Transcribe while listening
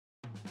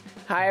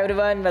Hi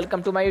everyone,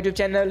 welcome to my YouTube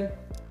channel.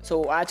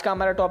 सो आज का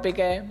हमारा टॉपिक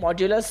है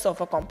modulus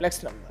of a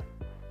complex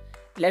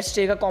number. Let's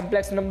take a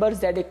complex number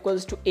z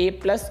equals to a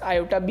plus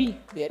iota b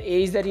where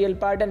a is the real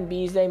part and b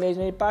is the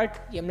imaginary part.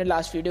 ये हमने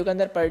last video के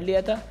अंदर पढ़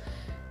लिया था।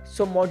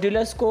 सो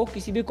modulus को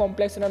किसी भी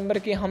कॉम्प्लेक्स नंबर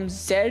के हम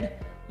z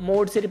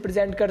मोड से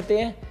रिप्रेजेंट करते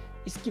हैं।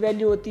 इसकी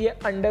वैल्यू होती है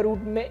अंडर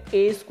रूट में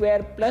a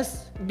square plus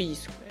b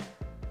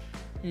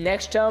square.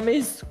 Next term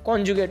is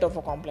conjugate of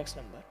a complex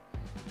number.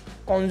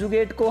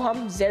 Conjugate को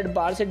हम z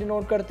बार से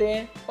डिनोट करते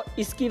हैं और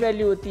इसकी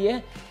वैल्यू होती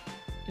है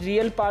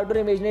रियल पार्ट और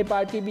इमेजिनरी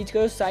पार्ट के बीच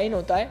का जो साइन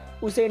होता है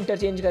उसे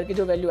इंटरचेंज करके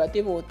जो वैल्यू आती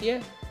है वो होती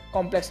है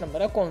कॉम्प्लेक्स नंबर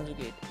का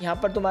कॉन्जुगेट। यहाँ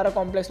पर तुम्हारा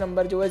कॉम्प्लेक्स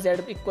नंबर जो है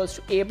z equals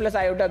to a plus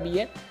iota b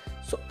है।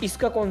 सो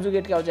इसका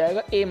कॉन्जुगेट क्या हो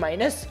जाएगा, a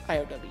minus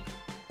iota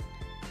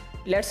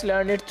b। Let's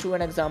learn it through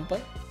an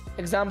example.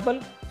 Example,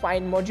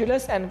 find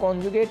modulus and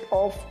conjugate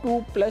of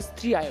 2 plus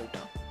 3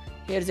 iota.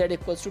 Here z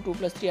equals to 2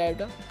 plus 3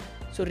 iota.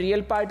 So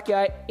real part क्या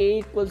है, a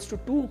equals to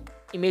 2,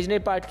 imaginary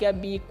part क्या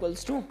है, b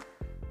equals to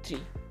 3।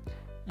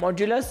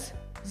 Modulus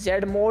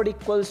z mod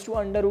equals to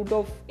under root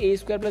of a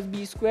square plus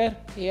b square.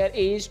 Hair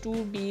a is 2,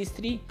 b is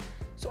 3,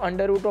 so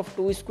under root of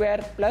 2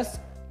 square plus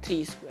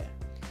 3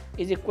 square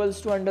is equals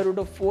to under root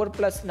of 4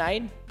 plus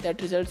 9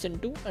 that results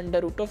into under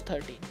root of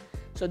 13.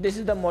 So this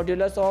is the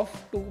modulus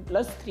of 2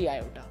 plus 3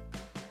 iota.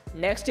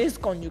 Next is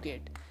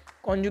conjugate.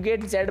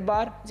 Conjugate z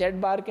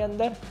bar के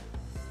अंदर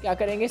क्या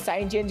करेंगे,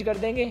 sign change कर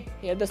देंगे।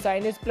 here the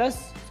sign is plus,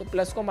 so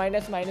plus को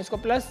minus, minus को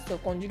plus, तो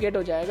conjugate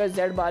हो जाएगा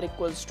z bar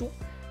equals to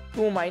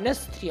 2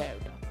 minus 3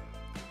 iota.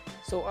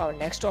 So our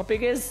next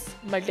topic is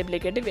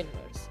multiplicative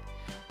inverse.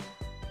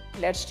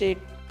 Let's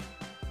take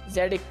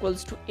z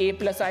equals to a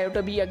plus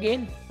iota b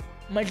again.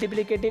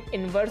 Multiplicative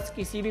inverse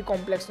किसी भी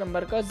complex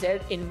number का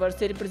z inverse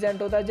से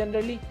represent होता है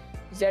generally.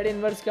 z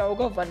inverse क्या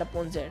होगा,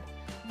 1/z।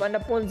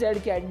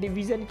 1/z क्या है,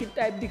 डिवीजन की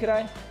टाइप दिख रहा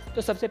है।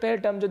 तो सबसे पहले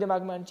टर्म जो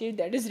दिमाग में आनी चाहिए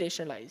दैट इज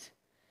रेशनलाइज।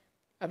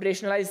 अब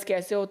रेशनलाइज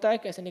कैसे होता है,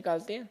 कैसे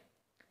निकालते हैं,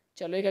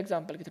 चलो एक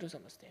एग्जांपल के थ्रू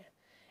समझते हैं।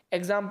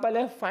 एग्जांपल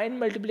है, find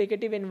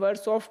multiplicative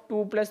inverse of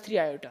 2 plus 3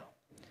 iota.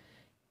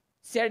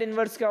 z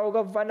inverse क्या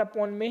होगा,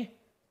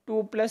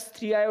 1/2 प्लस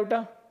 3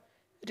 आयोटा।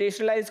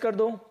 रेशनलाइज कर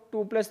दो,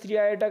 2 प्लस 3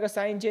 आयोटा का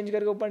साइन चेंज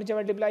करके ऊपर नीचे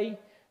मल्टीप्लाई,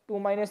 2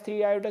 माइनस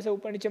 3 आयोटा से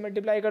ऊपर नीचे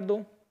मल्टीप्लाई कर दो।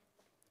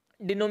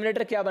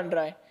 डिनोमिनेटर क्या बन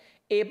रहा है,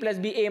 a plus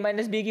B, a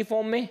minus B की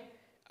फॉर्म में।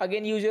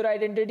 Again use your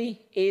identity,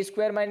 a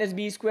square minus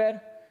B square.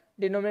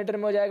 Denominator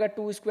में हो जाएगा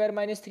 2 स्क्वायर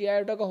माइनस 3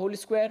 आयोटा का whole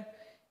square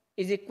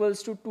is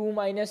equals to 2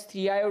 minus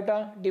 3 iota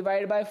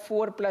divide by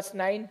 4 plus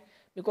 9,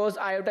 because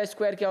iota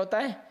square क्या होता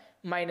है,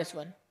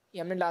 -1।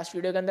 ये हमने लास्ट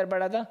वीडियो के अंदर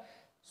पढ़ा था।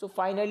 So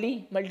finally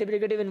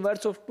multiplicative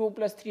inverse of 2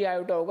 plus 3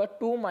 iota होगा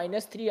 2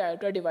 minus 3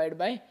 iota divided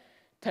by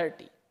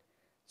 30.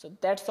 So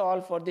that's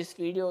all for this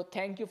video.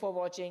 Thank you for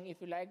watching.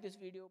 If you like this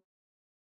video.